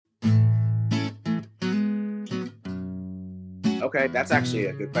Okay, that's actually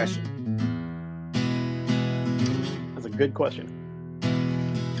a good question. That's a good question.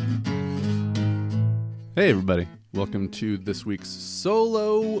 Hey, everybody. Welcome to this week's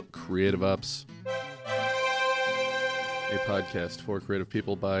Solo Creative Ops, a podcast for creative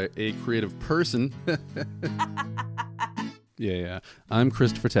people by a creative person. Yeah. I'm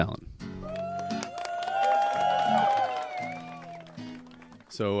Christopher Talon.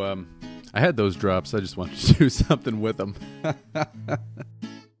 So, I had those drops. I just wanted to do something with them. I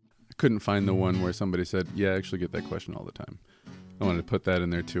couldn't find the one where somebody said, yeah, I actually get that question all the time. I wanted to put that in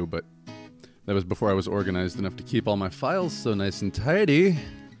there too, but that was before I was organized enough to keep all my files so nice and tidy.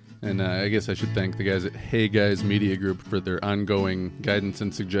 And I guess I should thank the guys at Hey Guys Media Group for their ongoing guidance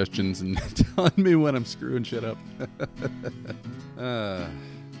and suggestions and telling me when I'm screwing shit up.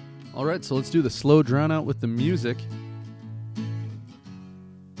 All right, so let's do the slow drown out with the music.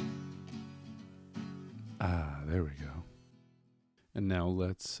 There we go. And now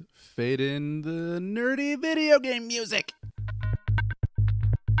let's fade in the nerdy video game music.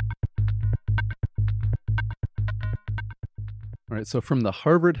 All right, so from the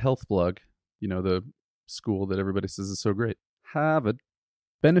Harvard Health Blog, you know, the school that everybody says is so great, Harvard,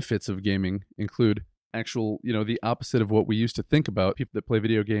 benefits of gaming include actual, the opposite of what we used to think about. People that play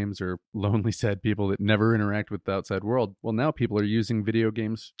video games are lonely, sad people that never interact with the outside world. Well, now people are using video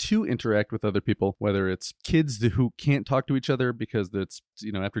games to interact with other people, whether it's kids who can't talk to each other because it's,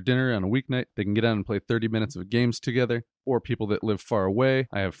 after dinner on a weeknight, they can get on and play 30 minutes of games together, or people that live far away.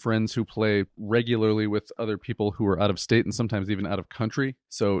 I have friends who play regularly with other people who are out of state and sometimes even out of country.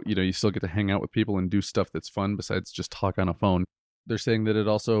 So, you still get to hang out with people and do stuff that's fun besides just talk on a phone. They're saying that it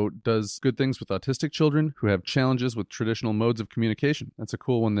also does good things with autistic children who have challenges with traditional modes of communication. That's a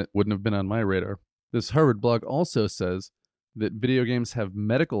cool one that wouldn't have been on my radar. This Harvard blog also says that video games have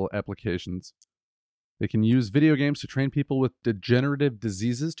medical applications. They can use video games to train people with degenerative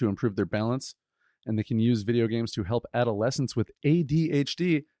diseases to improve their balance, and they can use video games to help adolescents with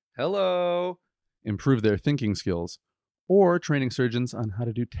ADHD, improve their thinking skills, or training surgeons on how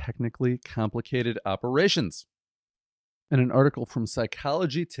to do technically complicated operations. And an article from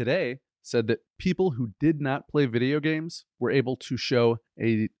Psychology Today said that people who did not play video games were able to show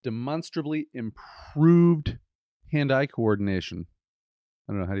a demonstrably improved hand-eye coordination.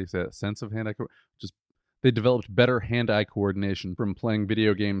 I don't know, how do you say that? Sense of hand-eye coordination? They developed better hand-eye coordination from playing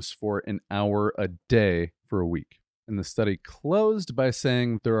video games for an hour a day for a week. And the study closed by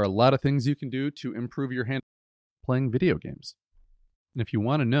saying there are a lot of things you can do to improve your hand playing video games. And if you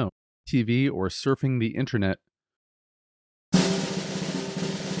want to know, TV or surfing the internet,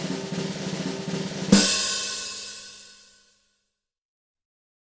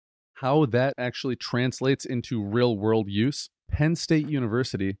 how that actually translates into real-world use, Penn State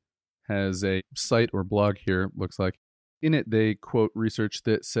University has a site or blog here, looks like. In it, they quote research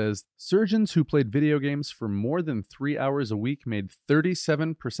that says, surgeons who played video games for more than 3 hours a week made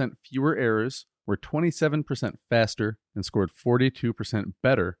 37% fewer errors, were 27% faster, and scored 42%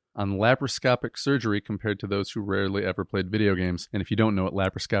 better on laparoscopic surgery compared to those who rarely ever played video games. And if you don't know what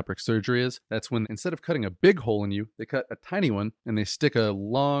laparoscopic surgery is, that's when instead of cutting a big hole in you, they cut a tiny one and they stick a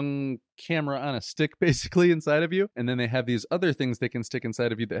long camera on a stick basically inside of you. And then they have these other things they can stick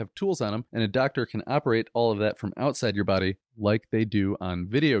inside of you that have tools on them. And a doctor can operate all of that from outside your body like they do on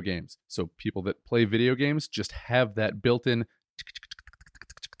video games. So people that play video games just have that built-in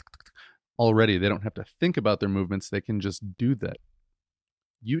already. They don't have to think about their movements. They can just do that.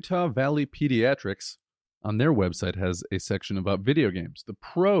 Utah Valley Pediatrics on their website has a section about video games. The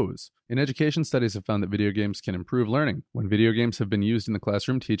pros. In education, studies have found that video games can improve learning. When video games have been used in the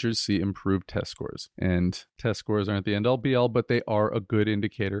classroom, teachers see improved test scores. And test scores aren't the end-all be-all, but they are a good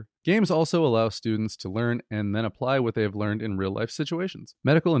indicator. Games also allow students to learn and then apply what they have learned in real-life situations.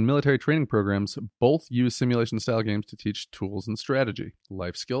 Medical and military training programs both use simulation-style games to teach tools and strategy.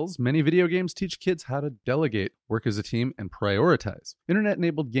 Life skills. Many video games teach kids how to delegate, work as a team, and prioritize.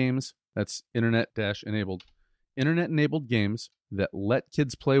 Internet-enabled games, that's internet-enabled. Internet-enabled games that let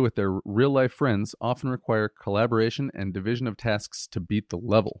kids play with their real-life friends often require collaboration and division of tasks to beat the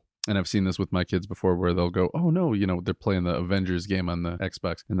level. And I've seen this with my kids before where they'll go, oh no, they're playing the Avengers game on the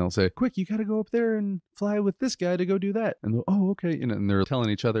Xbox. And they'll say, quick, you got to go up there and fly with this guy to go do that. And they'll, oh, okay. And they're telling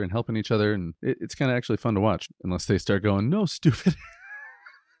each other and helping each other. And it's kind of actually fun to watch unless they start going, no, stupid.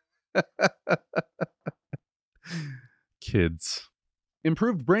 Kids.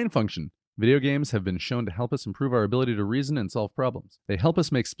 Improved brain function. Video games have been shown to help us improve our ability to reason and solve problems. They help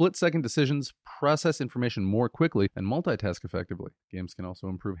us make split-second decisions, process information more quickly, and multitask effectively. Games can also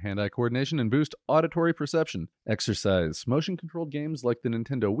improve hand-eye coordination and boost auditory perception. Exercise. Motion-controlled games like the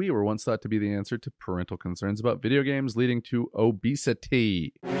Nintendo Wii were once thought to be the answer to parental concerns about video games leading to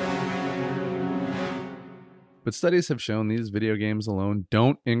obesity. But studies have shown these video games alone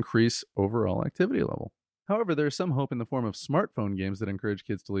don't increase overall activity level. However, there is some hope in the form of smartphone games that encourage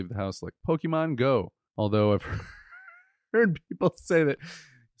kids to leave the house, like Pokemon Go. Although I've heard people say that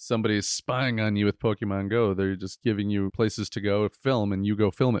somebody's spying on you with Pokemon Go. They're just giving you places to go film, and you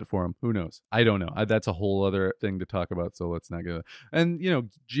go film it for them. Who knows? I don't know. That's a whole other thing to talk about, so let's not go. And,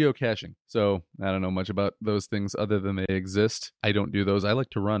 geocaching. So I don't know much about those things other than they exist. I don't do those. I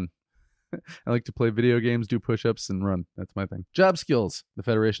like to run. I like to play video games, do push-ups, and run. That's my thing. Job skills. The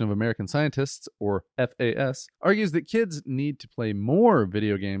Federation of American Scientists, or FAS, argues that kids need to play more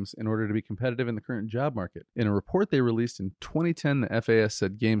video games in order to be competitive in the current job market. In a report they released in 2010, the FAS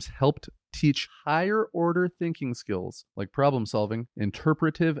said games helped teach higher-order thinking skills like problem-solving,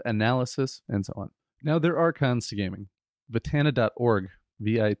 interpretive analysis, and so on. Now, there are cons to gaming. Vittana.org,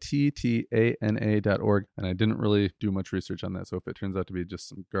 Vittana.org, and I didn't really do much research on that, so if it turns out to be just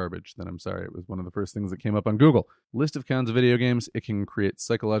some garbage, then I'm sorry. It was one of the first things that came up on Google. List of cons of video games. It can create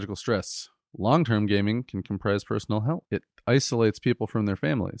psychological stress. Long-term gaming can comprise personal health. It isolates people from their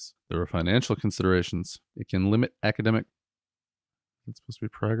families. There are financial considerations. It can limit academic... Is it supposed to be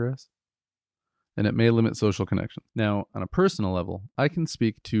progress? And it may limit social connections. Now, on a personal level, I can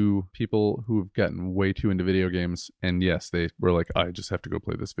speak to people who've gotten way too into video games, and yes, they were like, I just have to go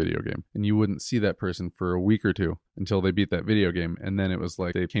play this video game. And you wouldn't see that person for a week or two until they beat that video game, and then it was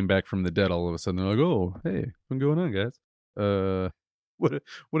like they came back from the dead all of a sudden. They're like, oh, hey, what's going on, guys? What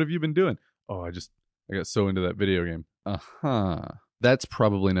have you been doing? Oh, I got so into that video game. That's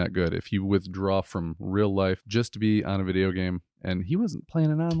probably not good if you withdraw from real life just to be on a video game. And he wasn't playing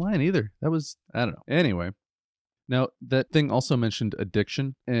it online either. That was, I don't know. Anyway, now that thing also mentioned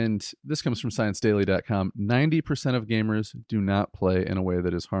addiction, and this comes from ScienceDaily.com. 90% of gamers do not play in a way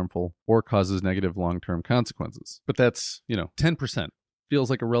that is harmful or causes negative long-term consequences. But that's, 10%. Feels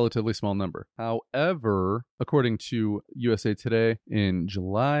like a relatively small number. However, according to USA Today, in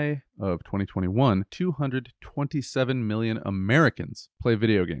July of 2021, 227 million Americans play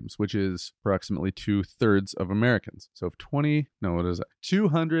video games, which is approximately 2/3 of Americans. So if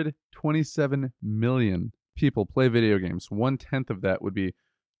 227 million people play video games, 1/10 of that would be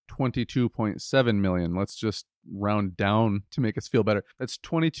 22.7 million. Let's just round down to make us feel better. That's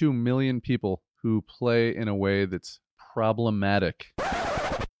 22 million people who play in a way that's problematic.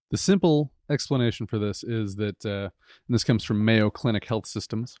 The simple explanation for this is that, and this comes from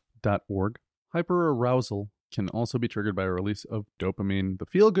MayoClinicHealthSystems.org, hyperarousal can also be triggered by a release of dopamine, the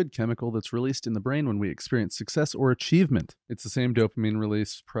feel-good chemical that's released in the brain when we experience success or achievement. It's the same dopamine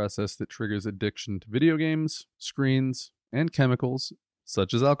release process that triggers addiction to video games, screens, and chemicals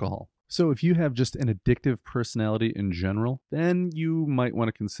such as alcohol. So if you have just an addictive personality in general, then you might want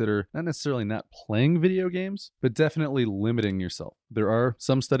to consider not necessarily not playing video games, but definitely limiting yourself. There are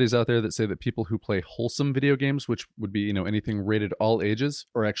some studies out there that say that people who play wholesome video games, which would be, anything rated all ages,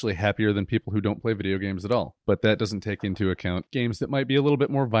 are actually happier than people who don't play video games at all. But that doesn't take into account games that might be a little bit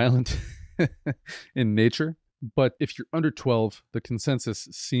more violent in nature. But if you're under 12, the consensus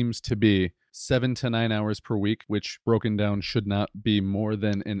seems to be 7 to 9 hours per week, which broken down should not be more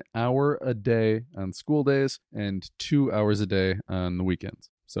than an hour a day on school days and 2 hours a day on the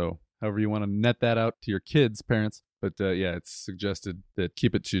weekends. So however you want to net that out to your kids, parents. But it's suggested that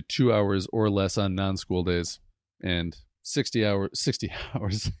keep it to 2 hours or less on non-school days and 60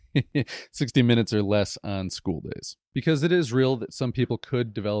 minutes or less on school days. Because it is real that some people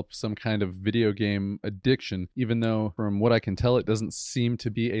could develop some kind of video game addiction, even though from what I can tell, it doesn't seem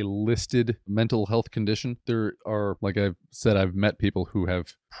to be a listed mental health condition. There are, like I've said, I've met people who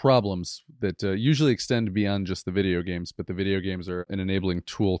have problems that usually extend beyond just the video games, but the video games are an enabling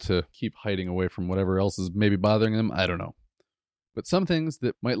tool to keep hiding away from whatever else is maybe bothering them. I don't know. But some things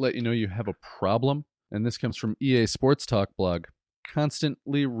that might let you know you have a problem, and this comes from EA Sports Talk blog,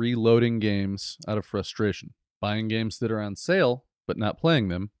 constantly reloading games out of frustration. Buying games that are on sale, but not playing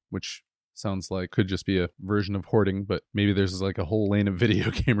them, which sounds like could just be a version of hoarding, but maybe there's like a whole lane of video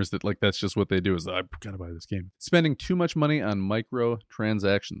gamers that that's just what they do is, I gotta buy this game. Spending too much money on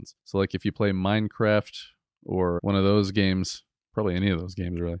microtransactions. So like if you play Minecraft or one of those games, probably any of those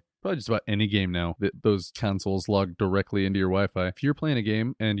games really, probably just about any game now that those consoles log directly into your Wi-Fi. If you're playing a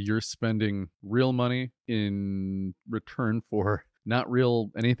game and you're spending real money in return for not real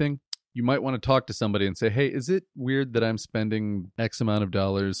anything, you might want to talk to somebody and say, hey, is it weird that I'm spending X amount of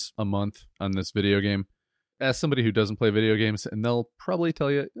dollars a month on this video game? Ask somebody who doesn't play video games, and they'll probably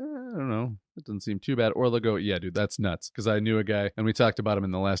tell you, I don't know, it doesn't seem too bad. Or they'll go, yeah, dude, that's nuts. Because I knew a guy, and we talked about him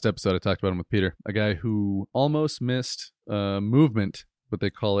in the last episode. I talked about him with Peter, a guy who almost missed movement, what they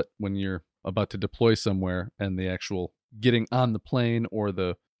call it when you're about to deploy somewhere, and the actual getting on the plane or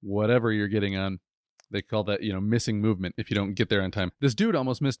the whatever you're getting on. They call that, missing movement if you don't get there on time. This dude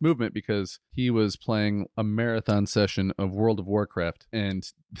almost missed movement because he was playing a marathon session of World of Warcraft. And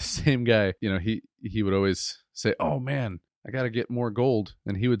the same guy, he would always say, oh man, I got to get more gold.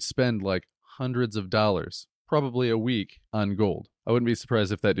 And he would spend like hundreds of dollars, probably a week, on gold. I wouldn't be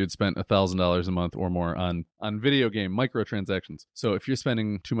surprised if that dude spent $1,000 a month or more on video game microtransactions. So if you're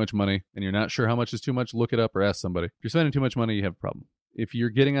spending too much money and you're not sure how much is too much, look it up or ask somebody. If you're spending too much money, you have a problem. If you're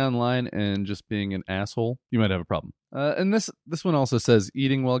getting online and just being an asshole, you might have a problem. And this one also says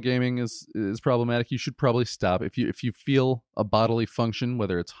eating while gaming is problematic. You should probably stop. If you feel a bodily function,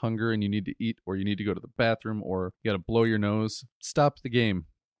 whether it's hunger and you need to eat, or you need to go to the bathroom, or you got to blow your nose, stop the game.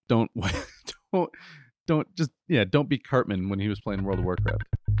 Don't be Cartman when he was playing World of Warcraft.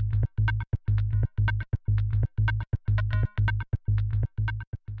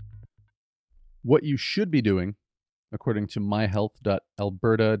 What you should be doing, according to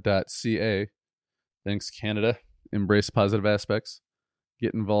myhealth.alberta.ca, thanks Canada, embrace positive aspects,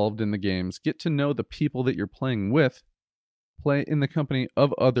 get involved in the games, get to know the people that you're playing with, play in the company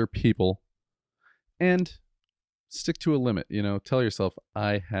of other people, and stick to a limit. Tell yourself,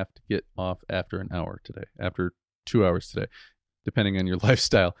 I have to get off after an hour today, after 2 hours today, depending on your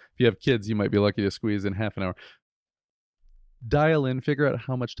lifestyle. If you have kids, you might be lucky to squeeze in half an hour. Dial in, figure out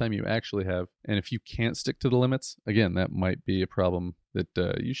how much time you actually have. And if you can't stick to the limits, again, that might be a problem that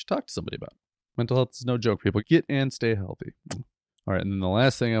you should talk to somebody about. Mental health is no joke, people. Get and stay healthy. All right, and then the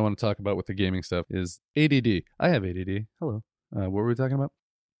last thing I want to talk about with the gaming stuff is ADD. I have ADD. Hello. What were we talking about?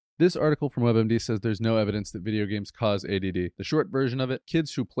 This article from WebMD says there's no evidence that video games cause ADD. The short version of it,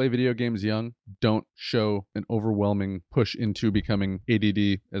 kids who play video games young don't show an overwhelming push into becoming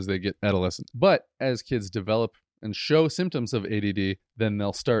ADD as they get adolescent. But as kids develop and show symptoms of ADD, then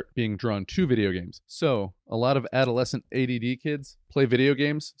they'll start being drawn to video games. So a lot of adolescent ADD kids play video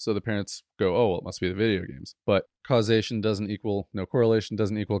games, so the parents go, oh, well, it must be the video games. But correlation doesn't equal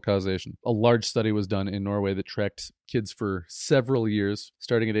causation. A large study was done in Norway that tracked kids for several years,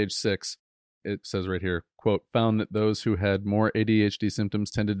 starting at age 6. It says right here, quote, found that those who had more ADHD symptoms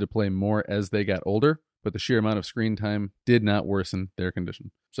tended to play more as they got older, but the sheer amount of screen time did not worsen their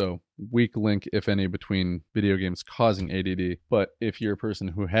condition. So weak link, if any, between video games causing ADD. But if you're a person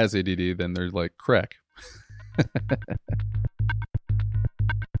who has ADD, then they're like crack.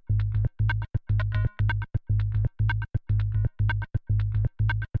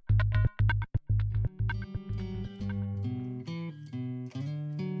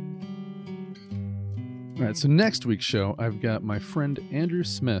 All right, so next week's show, I've got my friend Andrew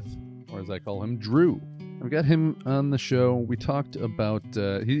Smith, or as I call him, Drew. I've got him on the show. We talked about,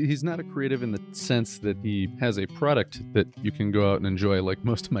 he's not a creative in the sense that he has a product that you can go out and enjoy like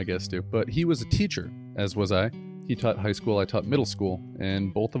most of my guests do, but he was a teacher, as was I. He taught high school, I taught middle school,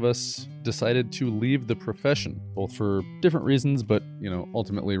 and both of us decided to leave the profession, both for different reasons, but,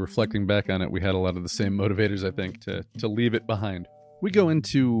 ultimately reflecting back on it, we had a lot of the same motivators, I think, to leave it behind. We go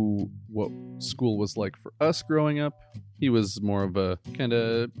into what school was like for us growing up. He was more of a kind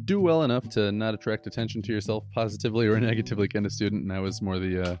of do well enough to not attract attention to yourself positively or negatively kind of student. And I was more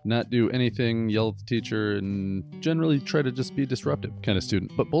the not do anything, yell at the teacher, and generally try to just be disruptive kind of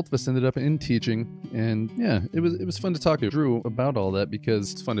student. But both of us ended up in teaching. And yeah, it was fun to talk to Drew about all that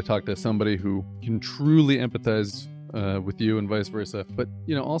because it's fun to talk to somebody who can truly empathize with you and vice versa. But,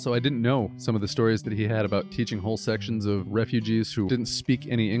 also I didn't know some of the stories that he had about teaching whole sections of refugees who didn't speak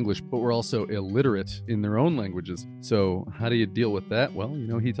any English, but were also illiterate in their own languages. So how do you deal with that? Well,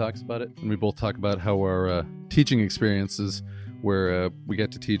 he talks about it. And we both talk about how our teaching experiences where we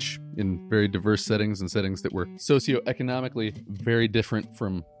got to teach in very diverse settings and settings that were socioeconomically very different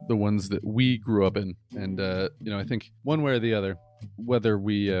from the ones that we grew up in. And, I think one way or the other, whether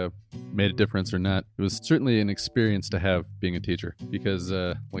we made a difference or not, it was certainly an experience to have being a teacher because,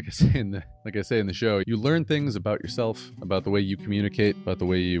 like I say in the show, you learn things about yourself, about the way you communicate, about the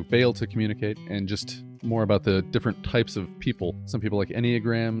way you fail to communicate, and just more about the different types of people. Some people like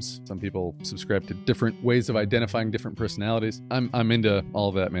Enneagrams. Some people subscribe to different ways of identifying different personalities. I'm into all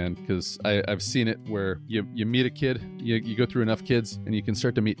of that, man, because I've seen it where you meet a kid, you go through enough kids, and you can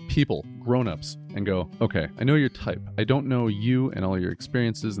start to meet people, grown-ups, and go, okay, I know your type. I don't know you and all your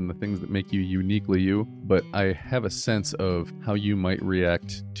experiences and the things that make you uniquely you, but I have a sense of how you might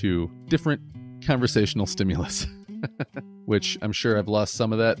react to different conversational stimulus. Which I'm sure I've lost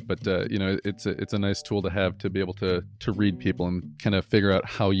some of that, but it's a nice tool to have to be able to read people and kind of figure out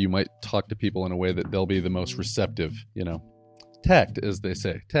how you might talk to people in a way that they'll be the most receptive. Tact, as they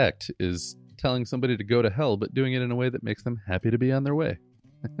say. Tact is telling somebody to go to hell, but doing it in a way that makes them happy to be on their way.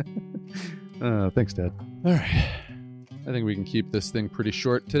 Thanks, Dad. All right. I think we can keep this thing pretty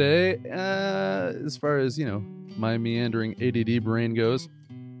short today. As far as, my meandering ADD brain goes.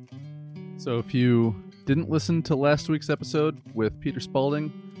 So if you didn't listen to last week's episode with Peter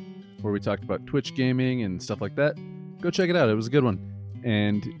Spalding, where we talked about Twitch gaming and stuff like that, go check it out. It was a good one.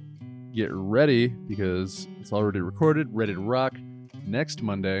 And get ready, because it's already recorded, ready to rock. Next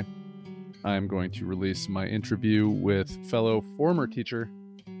Monday, I'm going to release my interview with fellow former teacher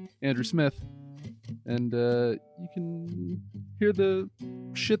Andrew Smith, and you can hear the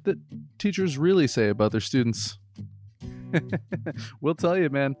shit that teachers really say about their students. We'll tell you,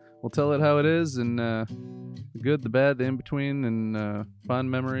 man. We'll tell it how it is, and the good, the bad, the in-between, and fond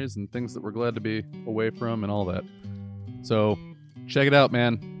memories and things that we're glad to be away from and all that. So check it out,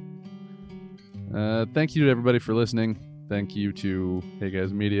 man. Thank you to everybody for listening. Thank you to Hey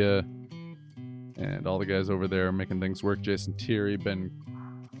Guys Media and all the guys over there making things work. Jason Thierry, Ben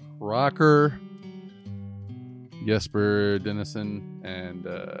Crocker, Jesper Dennison, and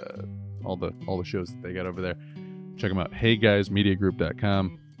all the shows that they got over there. Check them out.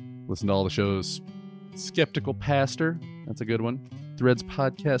 HeyGuysMediaGroup.com. Listen to all the shows. Skeptical Pastor, that's a good one. Threads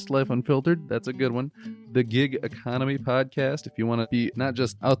Podcast, Life Unfiltered, that's a good one. The Gig Economy Podcast, if you want to be not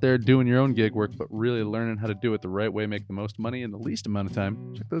just out there doing your own gig work, but really learning how to do it the right way, make the most money in the least amount of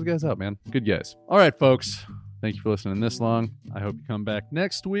time, check those guys out, man. Good guys. All right, folks. Thank you for listening this long. I hope you come back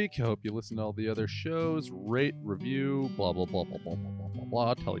next week. I hope you listen to all the other shows. Rate, review, blah, blah, blah, blah, blah, blah, blah,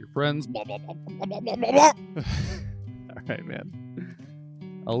 blah. Tell your friends, blah, blah, blah, blah, blah, blah, blah, blah. All right, man.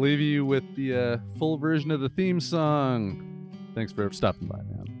 I'll leave you with the full version of the theme song. Thanks for stopping by,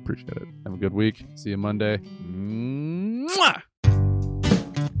 man. Appreciate it. Have a good week. See you Monday. Mwah!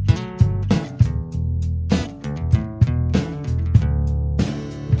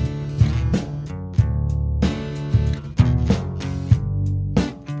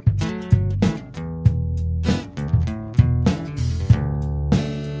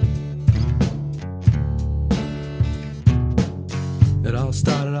 It all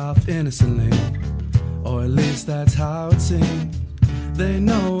started off innocently, or at least that's how it seemed. They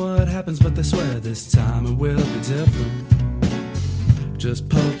know what happens, but they swear this time it will be different. Just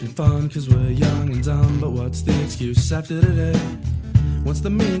poking fun cause we're young and dumb, but what's the excuse after today? Once the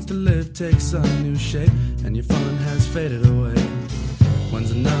means to live takes a new shape and your fun has faded away.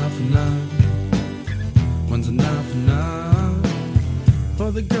 When's enough enough? When's enough enough?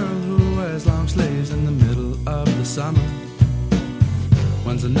 For the girl who wears long sleeves in the middle of the summer.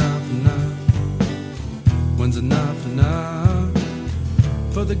 When's enough enough? When's enough enough?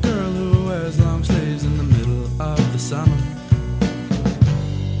 For the girl who wears long sleeves in the middle of the summer.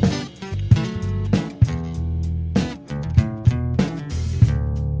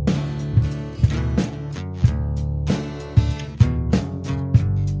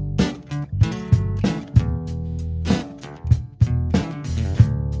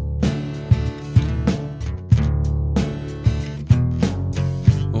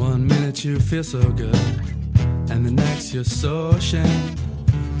 One minute you feel so good, and the next you're so ashamed.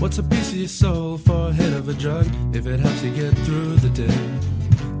 What's a piece of your soul for a hit of a drug if it helps you get through the day?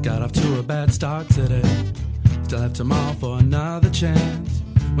 Got off to a bad start today, still have tomorrow for another chance.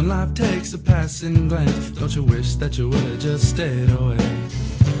 When life takes a passing glance, don't you wish that you would've just stayed away?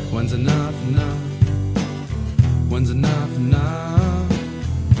 When's enough enough? When's enough enough?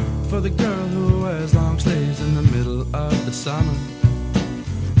 For the girl who wears long sleeves in the middle of the summer.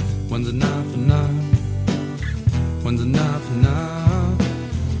 When's enough enough? When's enough enough?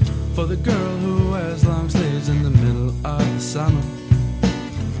 For the girl who wears long sleeves in the middle of the summer.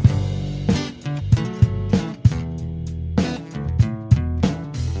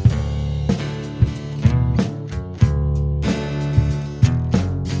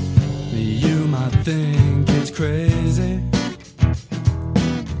 You might think it's crazy,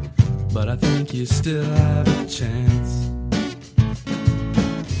 but I think you still have a chance.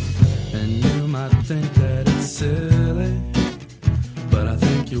 And you might think that it's silly, but I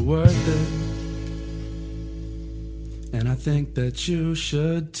think you're worth it, and I think that you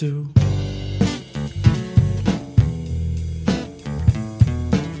should too.